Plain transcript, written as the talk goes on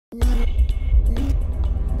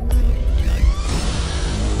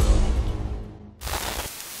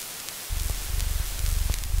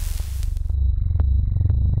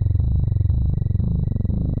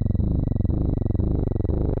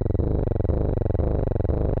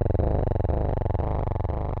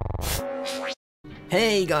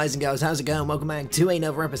Hey guys and girls, how's it going? Welcome back to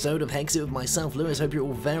another episode of Hexxit with myself, Lewis. Hope you're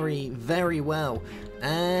all very well.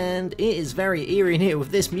 And it is very eerie in here with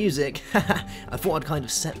this music. I thought I'd kind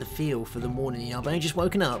of set the feel for the morning, I've only just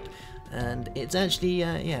woken up. And it's actually,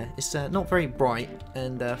 yeah, it's not very bright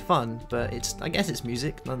and fun, but I guess it's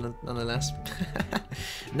music, nonetheless.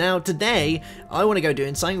 Now, today, I want to go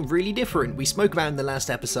doing something really different. We spoke about in the last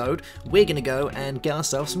episode, we're going to go and get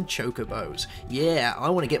ourselves some Chocobos. Yeah, I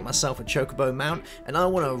want to get myself a Chocobo mount, and I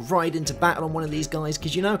want to ride into battle on one of these guys,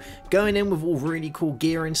 because, you know, going in with all really cool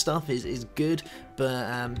gear and stuff is good,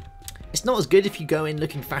 but, it's not as good if you go in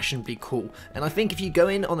looking fashionably cool, and I think if you go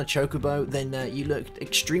in on a Chocobo, then you look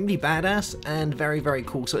extremely badass and very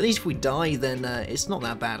cool. So at least if we die, then it's not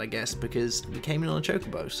that bad, I guess, because we came in on a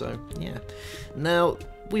Chocobo, so yeah. Now,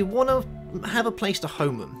 we want to have a place to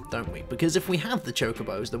home them, don't we? Because if we have the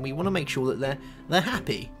Chocobos, then we want to make sure that they're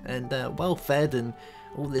happy and well fed and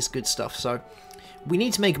all this good stuff. So we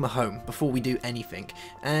need to make them a home before we do anything,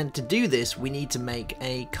 and to do this we need to make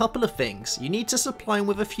a couple of things. You need to supply them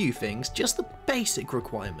with a few things, just the basic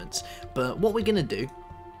requirements, but what we're going to do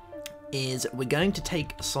is we're going to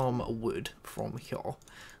take some wood from here.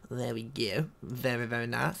 There we go, very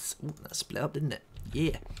nice. Ooh, that split up, didn't it?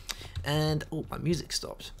 Yeah. And oh, my music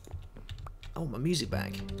stopped. Oh, my music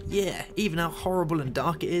bag. Yeah, even how horrible and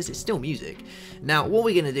dark it is, it's still music. Now, what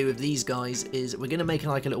we're going to do with these guys is we're going to make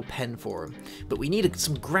like a little pen for them. But we need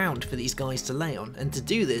some ground for these guys to lay on. And to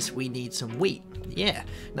do this, we need some wheat. Yeah.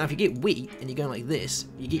 Now, if you get wheat and you go like this,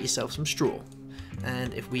 you get yourself some straw.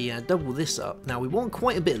 And if we double this up, now we want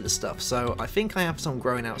quite a bit of the stuff, so I think I have some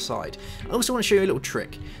growing outside. I also want to show you a little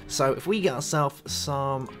trick. So if we get ourselves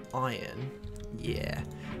some iron, yeah,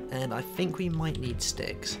 and I think we might need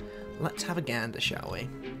sticks. Let's have a gander, shall we?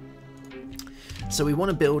 So we want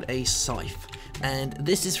to build a scythe, and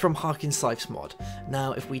this is from Harkin Scythe's mod.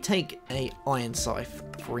 Now, if we take a iron scythe,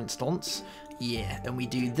 for instance, yeah, and we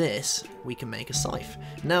do this, we can make a scythe.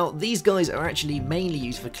 Now, these guys are actually mainly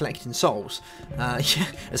used for collecting souls. Yeah,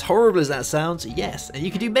 as horrible as that sounds, yes, and you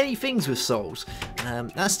can do many things with souls.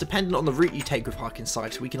 That's dependent on the route you take with Harkin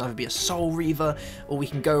Scythe. So we can either be a soul reaver, or we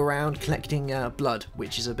can go around collecting blood,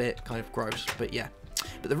 which is a bit kind of gross, but yeah.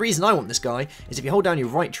 But the reason I want this guy is if you hold down your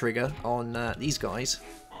right trigger on these guys,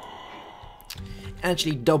 it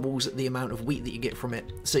actually doubles the amount of wheat that you get from it.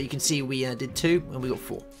 So you can see we did 2 and we got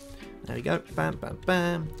 4. There we go, bam, bam,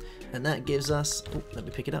 bam. And that gives us, oh, let me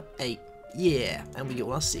pick it up, 8. Yeah, and we get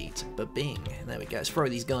all our seeds. Ba-bing. There we go. Let's throw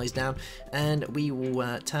these guys down, and we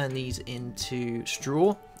will turn these into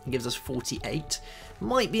straw. It gives us 48.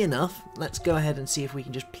 Might be enough. Let's go ahead and see if we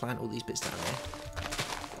can just plant all these bits down here.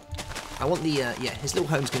 I want the, yeah, his little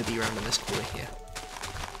home's going to be around in this corner here.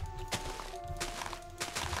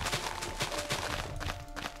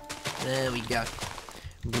 There we go.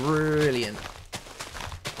 Brilliant.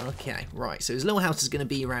 Okay, right, so his little house is going to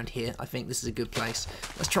be around here. I think this is a good place.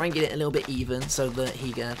 Let's try and get it a little bit even so that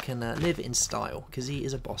he can live in style, because he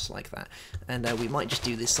is a boss like that. And we might just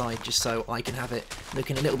do this side just so I can have it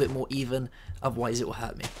looking a little bit more even, otherwise it will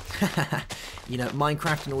hurt me. You know,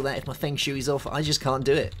 Minecraft and all that, if my feng shui's off, I just can't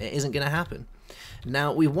do it. It isn't going to happen.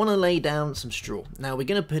 Now, we want to lay down some straw. Now, we're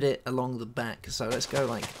going to put it along the back, so let's go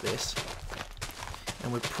like this.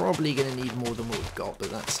 And we're probably going to need more than what we've got, but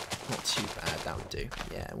that's not too bad. That would do.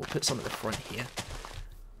 Yeah, we'll put some at the front here.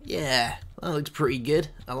 Yeah, that looks pretty good.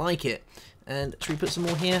 I like it. And should we put some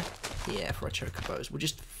more here? Yeah, for our Chocobos. We'll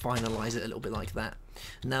just finalise it a little bit like that.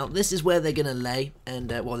 Now, this is where they're going to lay, and,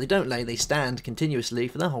 well, they don't lay, they stand continuously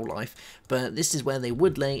for their whole life, but this is where they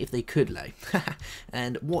would lay if they could lay.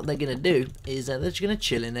 And what they're going to do is they're just going to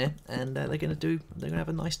chill in there, and they're going to have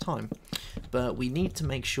a nice time. But we need to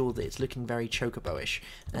make sure that it's looking very Chocobo-ish,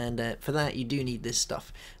 and for that, you do need this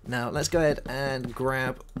stuff. Now, let's go ahead and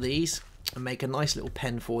grab these and make a nice little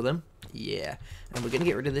pen for them. Yeah, and we're going to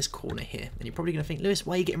get rid of this corner here. And you're probably going to think, Lewis,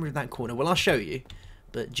 why are you getting rid of that corner? Well, I'll show you,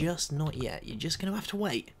 but just not yet. You're just going to have to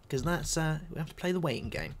wait, because that's we have to play the waiting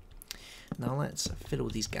game. Now let's fill all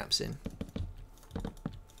these gaps in.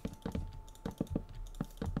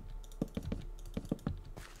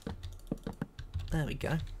 There we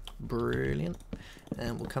go. Brilliant.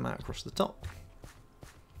 And we'll come out across the top.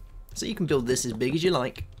 So you can build this as big as you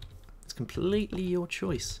like. It's completely your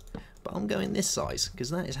choice. But I'm going this size, because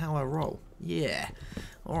that is how I roll. Yeah.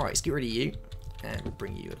 Alright, let's get rid of you. And we'll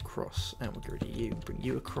bring you across. And we'll get rid of you. Bring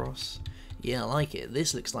you across. Yeah, I like it.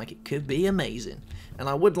 This looks like it could be amazing. And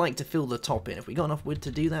I would like to fill the top in. If we got enough wood to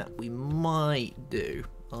do that, we might do.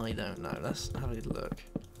 I don't know. Let's have a look.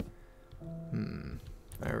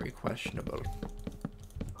 Very questionable.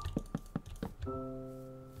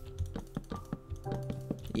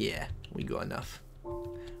 Yeah, we got enough.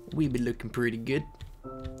 We be looking pretty good.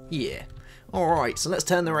 Yeah. Alright, so let's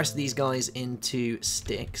turn the rest of these guys into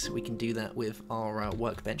sticks. We can do that with our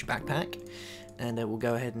workbench backpack. And we'll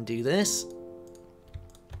go ahead and do this.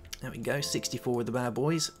 There we go, 64 with the bad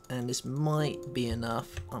boys. And this might be enough.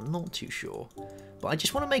 I'm not too sure. But I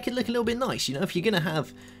just want to make it look a little bit nice. You know, if you're going to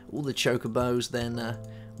have all the chocobos, then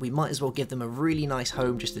we might as well give them a really nice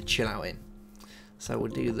home just to chill out in. So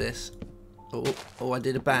we'll do this. Oh, I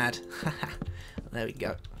did a bad. There we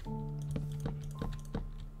go.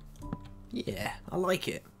 Yeah, I like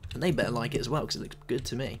it. And they better like it as well, because it looks good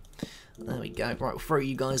to me. There we go. Right, we'll throw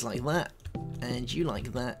you guys like that. And you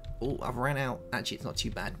like that. Oh, I've ran out. Actually, it's not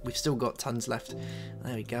too bad. We've still got tons left.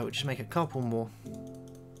 There we go. We'll just make a couple more.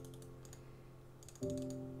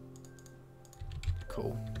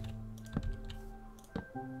 Cool.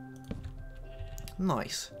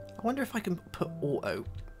 Nice. I wonder if I can put auto.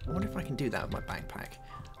 I wonder if I can do that with my backpack.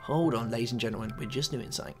 Hold on, ladies and gentlemen, we're just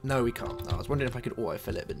doing something. No, we can't. I was wondering if I could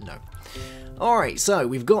autofill it, but no. Alright, so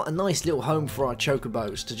we've got a nice little home for our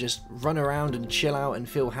chocobos to just run around and chill out and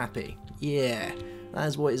feel happy. Yeah,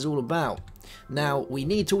 that's what it's all about. Now, we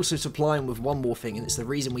need to also supply them with one more thing, and it's the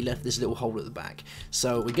reason we left this little hole at the back.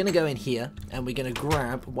 So we're going to go in here, and we're going to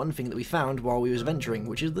grab one thing that we found while we was venturing,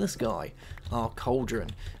 which is this guy, our cauldron.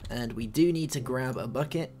 And we do need to grab a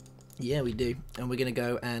bucket. Yeah, we do. And we're going to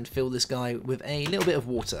go and fill this guy with a little bit of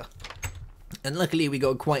water. And luckily we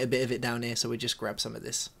got quite a bit of it down here, so we'll just grab some of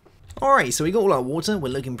this. Alright, so we got all our water. We're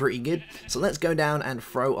looking pretty good. So let's go down and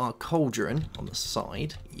throw our cauldron on the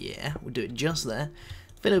side. Yeah, we'll do it just there.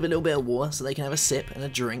 Fill it with a little bit of water so they can have a sip and a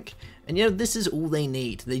drink. And you know, this is all they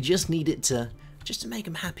need. They just need it to make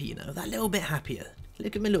them happy, you know, that little bit happier.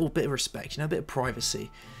 Give them a little bit of respect, you know, a bit of privacy.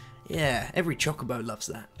 Yeah, every chocobo loves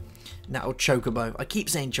that. Now, chocobo. I keep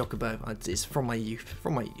saying chocobo. It's from my youth.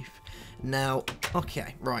 Now,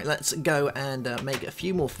 okay, right, let's go and make a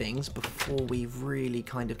few more things before we really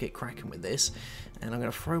kind of get cracking with this. And I'm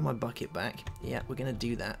going to throw my bucket back. Yeah, we're going to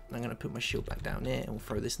do that. I'm going to put my shield back down here, and we'll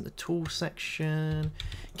throw this in the tool section.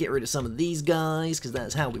 Get rid of some of these guys, because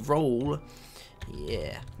that's how we roll.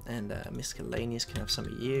 Yeah, and miscellaneous can have some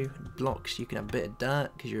of you. Blocks, you can have a bit of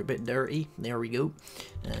dirt, because you're a bit dirty. There we go.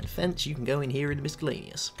 And fence, you can go in here in the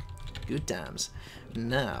miscellaneous. Good times.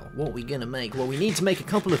 Now, what are we going to make? Well, we need to make a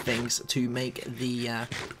couple of things to make the,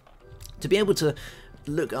 to be able to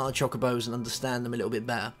look at our chocobos and understand them a little bit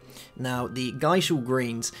better. Now, the Geishel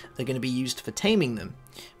greens are going to be used for taming them,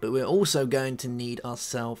 but we're also going to need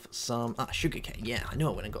ourselves some, sugarcane. Yeah, I knew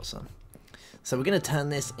I went and got some. So we're going to turn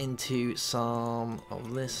this into some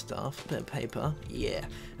of this stuff, a bit of paper, yeah.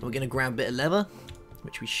 And we're going to grab a bit of leather,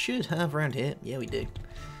 which we should have around here. Yeah, we do.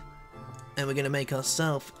 And we're going to make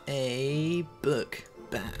ourselves a book.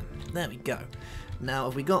 Bam. There we go. Now,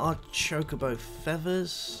 have we got our chocobo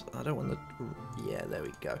feathers? I don't want the... Yeah, there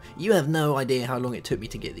we go. You have no idea how long it took me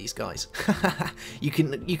to get these guys. You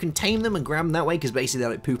can tame them and grab them that way, because basically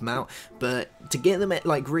they like poop them out. But to get them at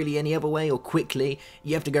like really any other way or quickly,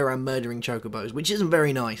 you have to go around murdering chocobos, which isn't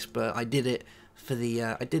very nice. But I did it for the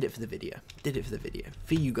video.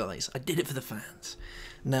 For you guys. I did it for the fans.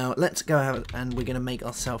 Now, let's go out and we're going to make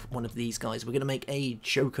ourselves one of these guys. We're going to make a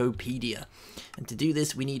Chocopedia. And to do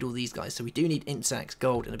this, we need all these guys. So we do need int sacks,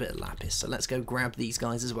 gold, and a bit of lapis. So let's go grab these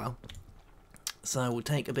guys as well. So we'll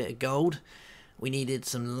take a bit of gold. We needed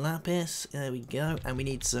some lapis. There we go. And we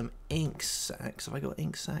need some ink sacks. Have I got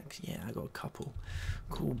ink sacks? Yeah, I got a couple.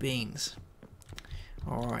 Cool beans.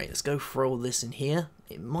 Alright, let's go throw all this in here.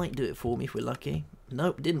 It might do it for me if we're lucky.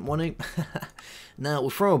 Nope, didn't want to. Now we'll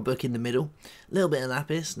throw a book in the middle, a little bit of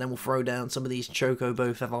lapis, and then we'll throw down some of these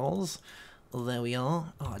chocobo feathers. Oh, there we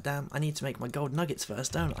are. Oh, damn, I need to make my gold nuggets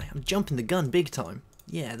first, don't I? I'm jumping the gun big time.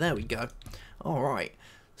 Yeah, there we go. Alright,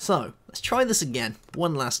 so let's try this again,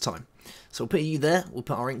 one last time. So we'll put you there, we'll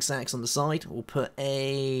put our ink sacks on the side, we'll put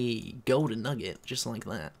a golden nugget, just like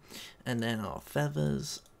that. And then our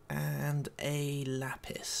feathers, and a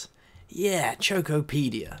lapis. Yeah,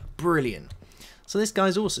 Chocopedia. Brilliant. So this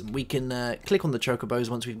guy's awesome. We can click on the chocobos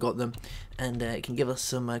once we've got them, and it can give us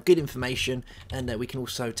some good information, and we can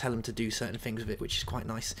also tell them to do certain things with it, which is quite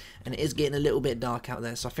nice. And it is getting a little bit dark out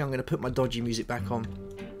there, so I think I'm going to put my dodgy music back on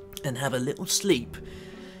and have a little sleep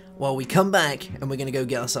while we come back, and we're going to go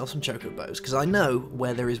get ourselves some chocobos, because I know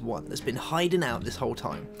where there is one that's been hiding out this whole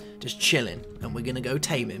time, just chilling, and we're going to go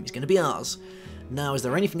tame him. He's going to be ours. Now, is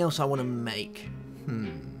there anything else I want to make?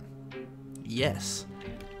 Yes.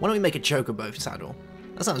 Why don't we make a chocobo saddle?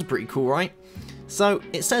 That sounds pretty cool, right? So,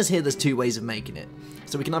 it says here there's two ways of making it.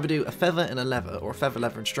 So we can either do a feather and a leather, or a feather,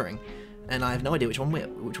 leather and string. And I have no idea which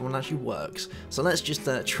one actually works. So let's just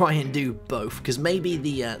try and do both, because maybe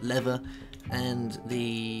the leather and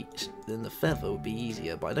the feather would be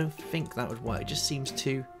easier, but I don't think that would work. It just seems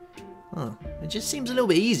too Oh, it just seems a little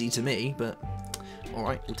bit easy to me, but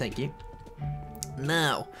alright, we'll take you.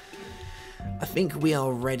 Now, I think we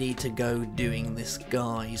are ready to go doing this,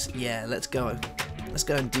 guys. Yeah, let's go. Let's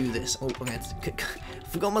go and do this. Oh, okay,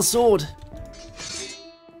 forgot my sword.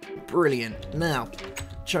 Brilliant. Now,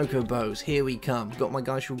 Chocobos, here we come. Got my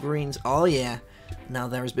Geishul greens. Oh, yeah. Now,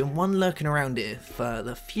 there has been one lurking around here for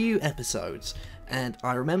the few episodes, and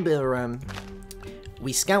I remember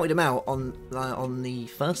we scouted him out on the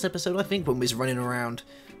first episode, I think, when we was running around.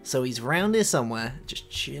 So he's around here somewhere, just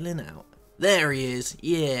chilling out. There he is.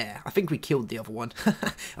 Yeah, I think we killed the other one.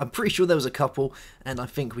 I'm pretty sure there was a couple, and I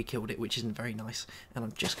think we killed it, which isn't very nice. And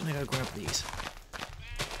I'm just going to go grab these.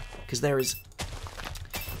 Because there is...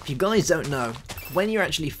 If you guys don't know, when you're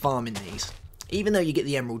actually farming these, even though you get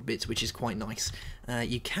the emerald bits, which is quite nice,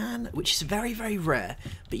 you can, which is very, very rare,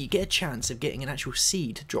 but you get a chance of getting an actual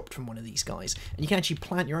seed dropped from one of these guys, and you can actually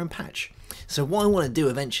plant your own patch. So what I want to do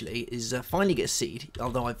eventually is finally get a seed,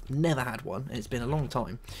 although I've never had one, and it's been a long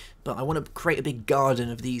time, but I want to create a big garden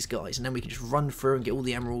of these guys, and then we can just run through and get all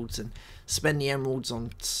the emeralds, and spend the emeralds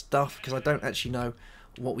on stuff, because I don't actually know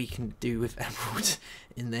what we can do with emeralds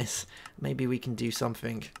in this. Maybe we can do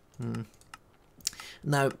something.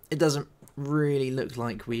 No, it doesn't really look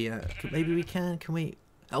like we maybe we can we,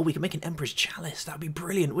 oh, we can make an Emperor's Chalice. That'd be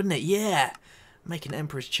brilliant, wouldn't it? Yeah, make an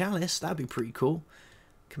Emperor's Chalice, that'd be pretty cool.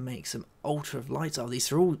 Can make some Altar of Lights. Oh,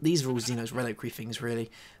 these are all Xeno's reliquary things, really.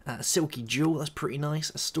 A Silky Jewel, that's pretty nice.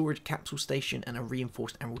 A storage capsule station and a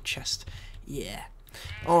reinforced emerald chest. Yeah.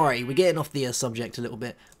 Alright, we're getting off the subject a little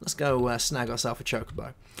bit. Let's go snag ourselves a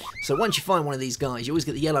Chocobo. So once you find one of these guys, you always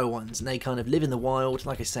get the yellow ones, and they kind of live in the wild.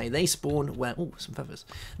 Like I say, they spawn where... Oh, some feathers.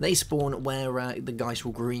 They spawn where the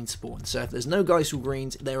Geishul greens spawn. So if there's no Geishul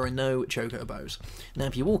greens, there are no Chocobos. Now,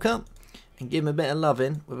 if you walk up and give him a bit of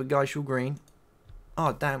loving with a Geishul green...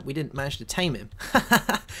 Oh, damn, we didn't manage to tame him.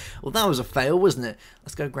 Well, that was a fail, wasn't it?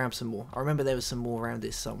 Let's go grab some more. I remember there was some more around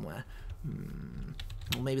this somewhere.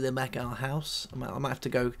 Or maybe they're back at our house. I might have to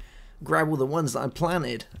go grab all the ones that I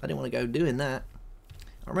planted. I didn't want to go doing that.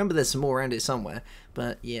 I remember there's some more around it somewhere.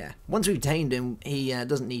 But yeah, once we've tamed him, he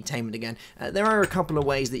doesn't need taming again. There are a couple of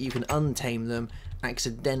ways that you can untame them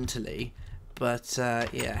accidentally. But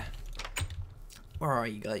yeah. Where are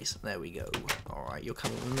you guys? There we go. Alright, you're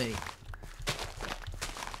coming with me.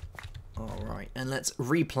 Alright, and let's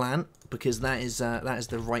replant, because that is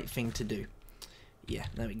the right thing to do. Yeah,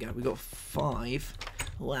 there we go. We got 5.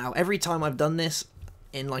 Wow, every time I've done this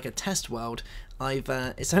in like a test world,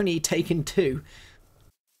 it's only taken 2.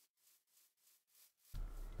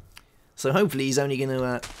 So hopefully he's only going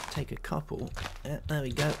to take a couple. Yeah, there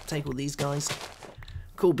we go. Take all these guys.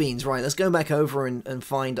 Cool beans. Right, let's go back over and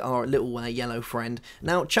find our little yellow friend.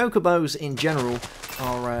 Now, Chocobos in general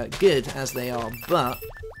are good as they are, but...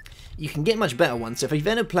 you can get much better ones. So if you've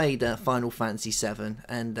ever played Final Fantasy VII,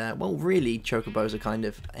 and well, really, Chocobos are kind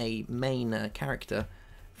of a main character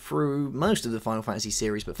through most of the Final Fantasy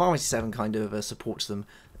series, but Final Fantasy VII kind of supports them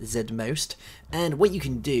the most. And what you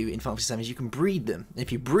can do in Final Fantasy VII is you can breed them. And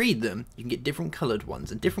if you breed them, you can get different coloured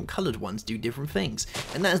ones, and different coloured ones do different things.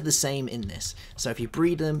 And that is the same in this. So if you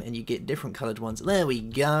breed them and you get different coloured ones, there we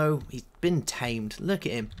go. He's been tamed. Look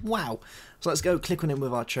at him. Wow. So let's go click on him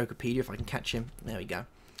with our Chocopedia if I can catch him. There we go.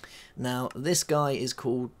 Now, this guy is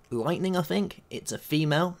called Lightning, I think. It's a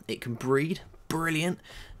female. It can breed. Brilliant.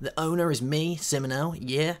 The owner is me, Simonel.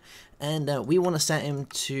 Yeah. And we want to set him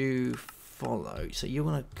to follow. So you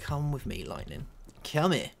want to come with me, Lightning.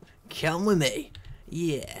 Come here. Come with me.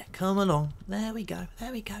 Yeah. Come along. There we go.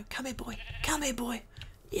 There we go. Come here, boy. Come here, boy.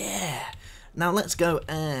 Yeah. Now, let's go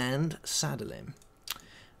and saddle him.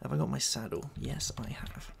 Have I got my saddle? Yes, I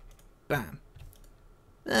have. Bam.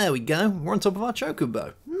 There we go, we're on top of our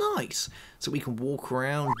Chocobo. Nice! So we can walk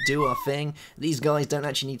around, do our thing. These guys don't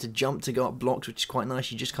actually need to jump to go up blocks, which is quite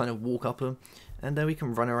nice. You just kind of walk up them. And then we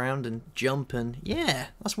can run around and jump, and yeah,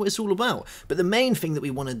 that's what it's all about. But the main thing that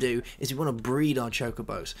we want to do is we want to breed our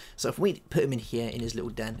Chocobos. So if we put him in here in his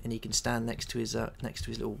little den, and he can stand next to his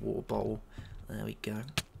little water bowl. There we go.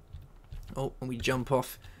 Oh, and we jump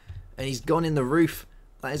off. And he's gone in the roof.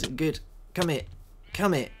 That isn't good. Come here.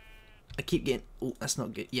 Come here. I keep getting... Oh, that's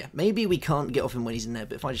not good. Yeah, maybe we can't get off him when he's in there,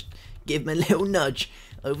 but if I just give him a little nudge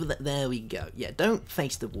over there... There we go. Yeah, don't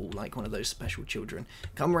face the wall like one of those special children.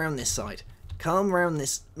 Come around this side. Come around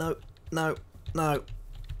this... No, no, no.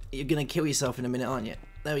 You're going to kill yourself in a minute, aren't you?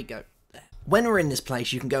 There we go. There. When we're in this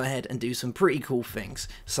place, you can go ahead and do some pretty cool things.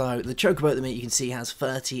 So, the Chocobo at the minute, you can see, has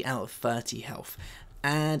 30 out of 30 health.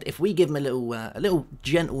 And if we give him a little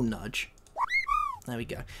gentle nudge... There we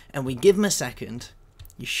go. And we give him a second...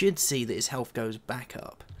 You should see that his health goes back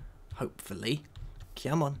up. Hopefully.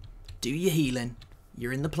 Come on. Do your healing.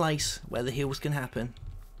 You're in the place where the heals can happen.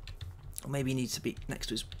 Or maybe he needs to be next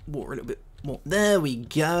to his water a little bit more. There we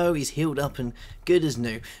go. He's healed up and good as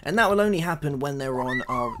new. And that will only happen when they're on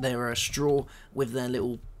their straw with their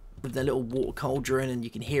little water cauldron, and you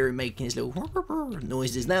can hear him making his little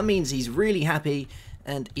noises. That means he's really happy,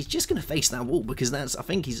 and he's just going to face that wall because I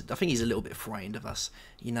think he's a little bit frightened of us.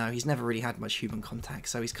 You know, he's never really had much human contact,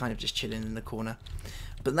 so he's kind of just chilling in the corner.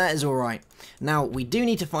 But that is alright. Now, we do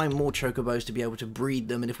need to find more chocobos to be able to breed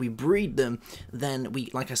them, and if we breed them, then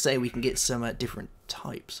like I say, we can get some different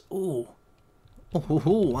types. Oh,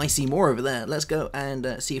 I see more over there. Let's go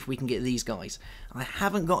and see if we can get these guys. I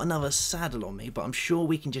haven't got another saddle on me, but I'm sure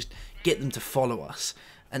we can just get them to follow us.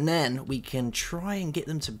 And then we can try and get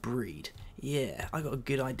them to breed. Yeah, I got a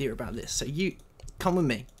good idea about this. So you, come with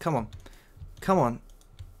me. Come on. Come on.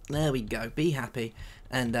 There we go. Be happy.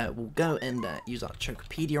 And we'll go and use our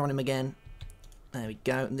Chocopedia on him again. There we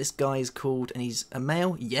go. And this guy is called, and he's a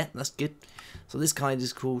male. Yeah, that's good. So this guy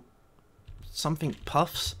is called something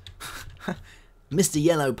Puffs. Mr.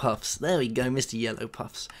 Yellow Puffs. There we go, Mr. Yellow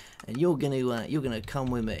Puffs. And you're gonna come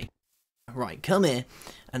with me. Right, come here,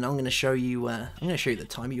 and I'm gonna show you. The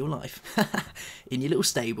time of your life in your little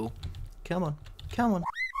stable. Come on, come on.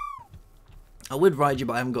 I would ride you,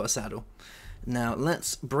 but I haven't got a saddle. Now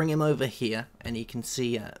let's bring him over here, and you can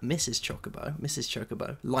see Mrs.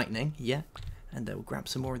 Chocobo, Lightning, yeah. And we'll grab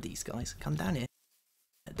some more of these guys. Come down here.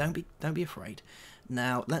 Don't be afraid.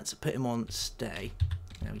 Now let's put him on stay.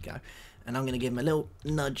 There we go. And I'm going to give him a little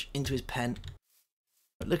nudge into his pen.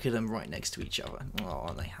 Look at them right next to each other. Oh,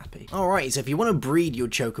 aren't they happy? Alright, so if you want to breed your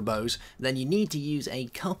chocobos, then you need to use a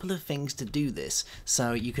couple of things to do this.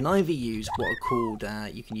 So you can either use what are called,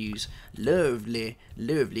 you can use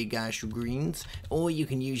lovely gash greens, or you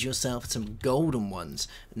can use yourself some golden ones.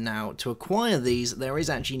 Now, to acquire these, there is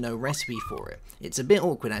actually no recipe for it. It's a bit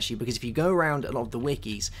awkward actually, because if you go around a lot of the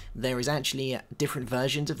wikis, there is actually different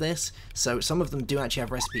versions of this. So some of them do actually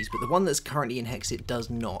have recipes, but the one that's currently in Hexxit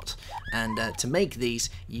does not. And to make these,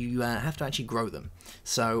 you have to actually grow them.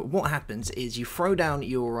 So what happens is you throw down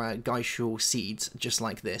your Geishul seeds just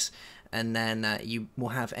like this, and then you will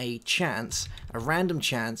have a random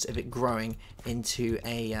chance of it growing into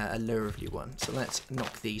a lovely one. So let's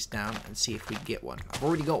knock these down and see if we get one. I've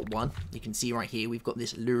already got one. You can see right here we've got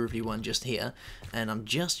this lovely one just here, and I'm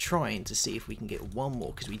just trying to see if we can get one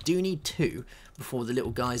more, because we do need two before the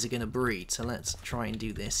little guys are going to breed. So let's try and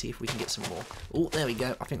do this, see if we can get some more. Oh, there we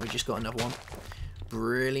go. I think we've just got another one.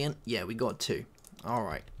 Brilliant. Yeah, we got two.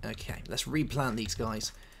 Alright, okay. Let's replant these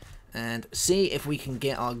guys and see if we can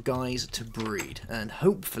get our guys to breed. And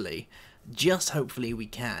hopefully, just hopefully we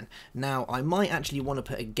can. Now, I might actually want to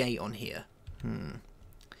put a gate on here.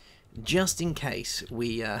 Just in case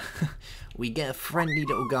we we get a friendly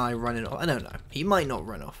little guy running off. I don't know. He might not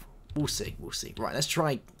run off. We'll see. We'll see. Right, let's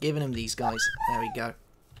try giving him these guys. There we go.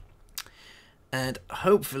 And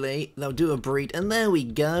hopefully they'll do a breed. And there we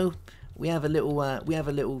go. We have a little,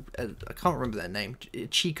 I can't remember their name,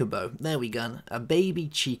 Chocobo. There we go, a baby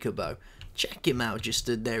Chocobo. Check him out, just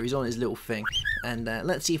stood there, he's on his little thing. And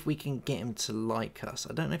let's see if we can get him to like us.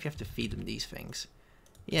 I don't know if you have to feed him these things.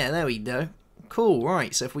 Yeah, there we go. Cool,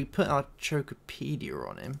 right, so if we put our Chocopedia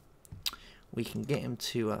on him, we can get him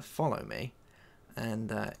to follow me.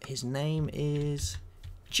 And his name is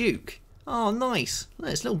Duke. Oh, nice.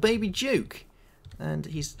 Look, it's little baby Duke. And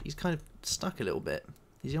he's kind of stuck a little bit.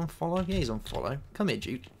 Is he on follow? Yeah, he's on follow. Come here,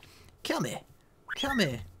 Duke. Come here. Come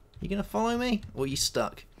here. You gonna follow me? Or are you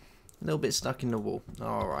stuck? A little bit stuck in the wall.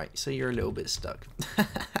 Alright, so you're a little bit stuck.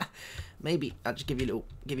 Maybe I'll just give you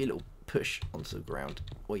a little push onto the ground.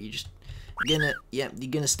 Or you're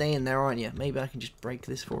gonna stay in there, aren't you? Maybe I can just break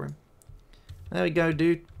this for him. There we go,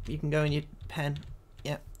 dude. You can go in your pen.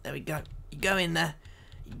 Yeah, there we go. You go in there.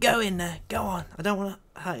 You go in there. Go on. I don't wanna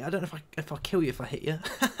hey, I don't know if I'll kill you if I hit you.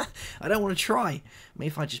 I don't want to try. Maybe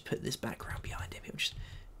if I just put this background behind him, he'll just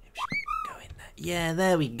go in there. Yeah,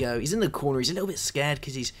 there we go. He's in the corner. He's a little bit scared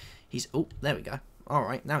because he's. Oh, there we go. All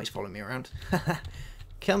right, now he's following me around.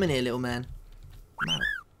 Come in here, little man. Wow,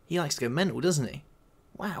 he likes to go mental, doesn't he?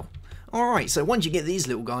 Wow. All right, so once you get these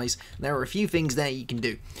little guys, there are a few things there you can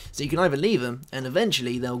do. So you can either leave them, and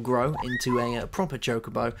eventually they'll grow into a proper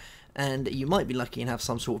chocobo. And you might be lucky and have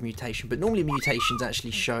some sort of mutation, but normally mutations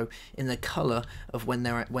actually show in the colour of when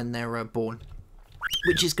they're born,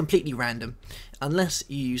 which is completely random. unless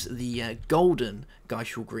you use the golden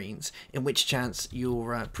Geishul greens, in which chance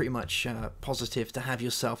you're pretty much positive to have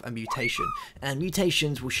yourself a mutation. And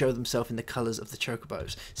mutations will show themselves in the colours of the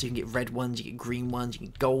chocobos. So you can get red ones, you get green ones, you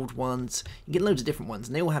get gold ones, you get loads of different ones,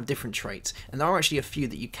 and they all have different traits. And there are actually a few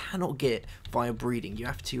that you cannot get via breeding. You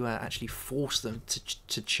have to actually force them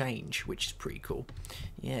to change, which is pretty cool.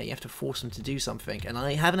 Yeah, you have to force them to do something, and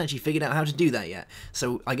I haven't actually figured out how to do that yet.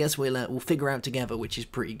 So I guess we'll figure out together, which is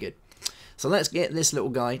pretty good. So let's get this little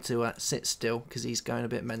guy to sit still, because he's going a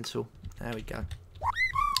bit mental. There we go.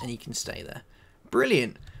 And he can stay there.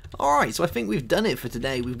 Brilliant. Alright, so I think we've done it for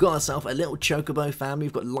today. We've got ourselves a little Chocobo family.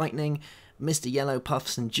 We've got Lightning, Mr. Yellow,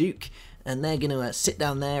 Puffs, and Duke. And they're going to sit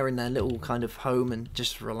down there in their little kind of home and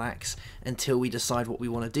just relax until we decide what we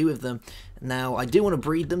want to do with them. Now, I do want to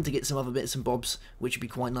breed them to get some other bits and bobs, which would be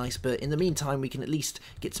quite nice, but in the meantime, we can at least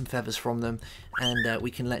get some feathers from them, and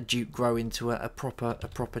we can let Duke grow into a proper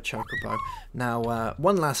Chocobo. Now,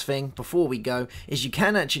 one last thing before we go is you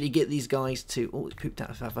can actually get these guys to... Oh, it pooped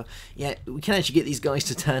out a feather. Yeah, we can actually get these guys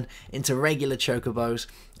to turn into regular Chocobos,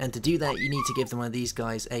 and to do that, you need to give them one of these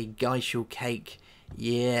guys a Geishul cake.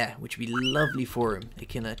 Yeah, which would be lovely for him. It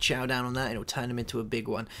can chow down on that and it'll turn him into a big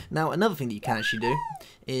one. Now, another thing that you can actually do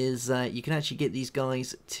is you can actually get these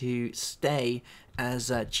guys to stay as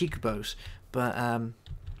Chocobos, but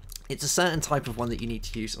it's a certain type of one that you need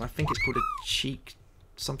to use, and I think it's called a cheek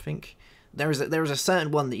something. There is a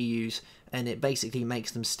certain one that you use, and it basically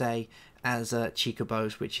makes them stay as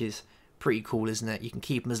Chocobos, which is pretty cool, isn't it? You can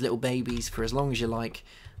keep them as little babies for as long as you like,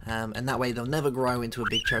 and that way they'll never grow into a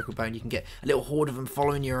big Chocobo, and you can get a little horde of them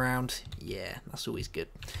following you around. Yeah, that's always good.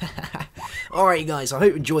 Alright guys, I hope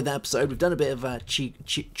you enjoyed that episode. We've done a bit of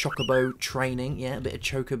Chocobo training, yeah, a bit of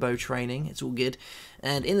Chocobo training, it's all good.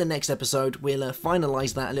 And in the next episode, we'll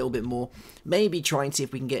finalise that a little bit more. Maybe try and see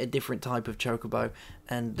if we can get a different type of Chocobo.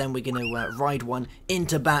 And then we're going to ride one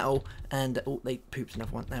into battle. And, oh, they pooped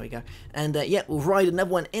another one. There we go. And, yeah, we'll ride another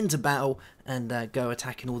one into battle and go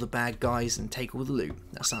attacking all the bad guys and take all the loot.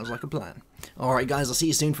 That sounds like a plan. Alright, guys, I'll see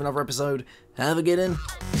you soon for another episode. Have a good one,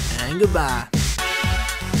 and goodbye.